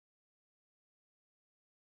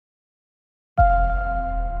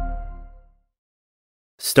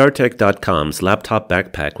StarTech.com's laptop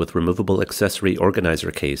backpack with removable accessory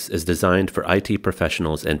organizer case is designed for IT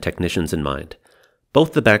professionals and technicians in mind.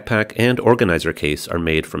 Both the backpack and organizer case are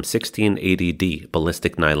made from 1680D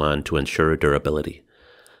ballistic nylon to ensure durability.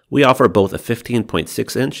 We offer both a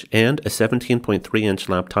 15.6-inch and a 17.3-inch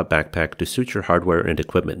laptop backpack to suit your hardware and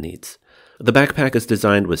equipment needs. The backpack is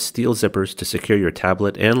designed with steel zippers to secure your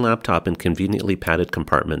tablet and laptop in conveniently padded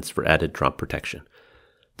compartments for added drop protection.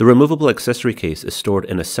 The removable accessory case is stored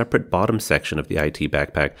in a separate bottom section of the IT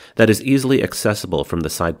backpack that is easily accessible from the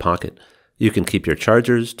side pocket. You can keep your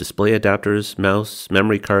chargers, display adapters, mouse,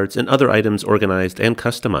 memory cards, and other items organized and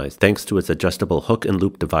customized thanks to its adjustable hook and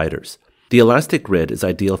loop dividers. The elastic grid is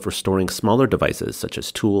ideal for storing smaller devices such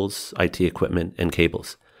as tools, IT equipment, and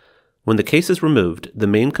cables. When the case is removed, the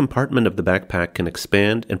main compartment of the backpack can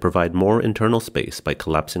expand and provide more internal space by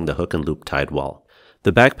collapsing the hook and loop tied wall.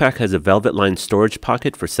 The backpack has a velvet-lined storage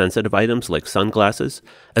pocket for sensitive items like sunglasses,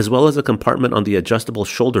 as well as a compartment on the adjustable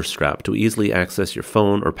shoulder strap to easily access your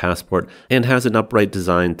phone or passport, and has an upright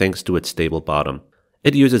design thanks to its stable bottom.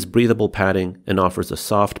 It uses breathable padding and offers a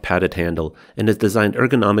soft padded handle and is designed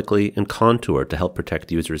ergonomically and contoured to help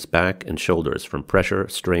protect users' back and shoulders from pressure,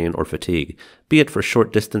 strain, or fatigue, be it for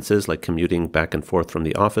short distances like commuting back and forth from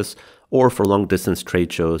the office or for long-distance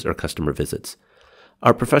trade shows or customer visits.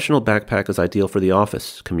 Our professional backpack is ideal for the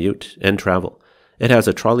office, commute, and travel. It has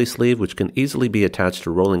a trolley sleeve which can easily be attached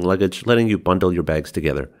to rolling luggage, letting you bundle your bags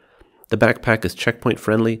together. The backpack is checkpoint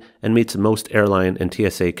friendly and meets most airline and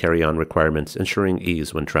TSA carry-on requirements, ensuring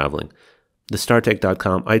ease when traveling. The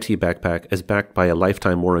StarTech.com IT backpack is backed by a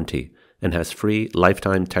lifetime warranty and has free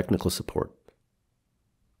lifetime technical support.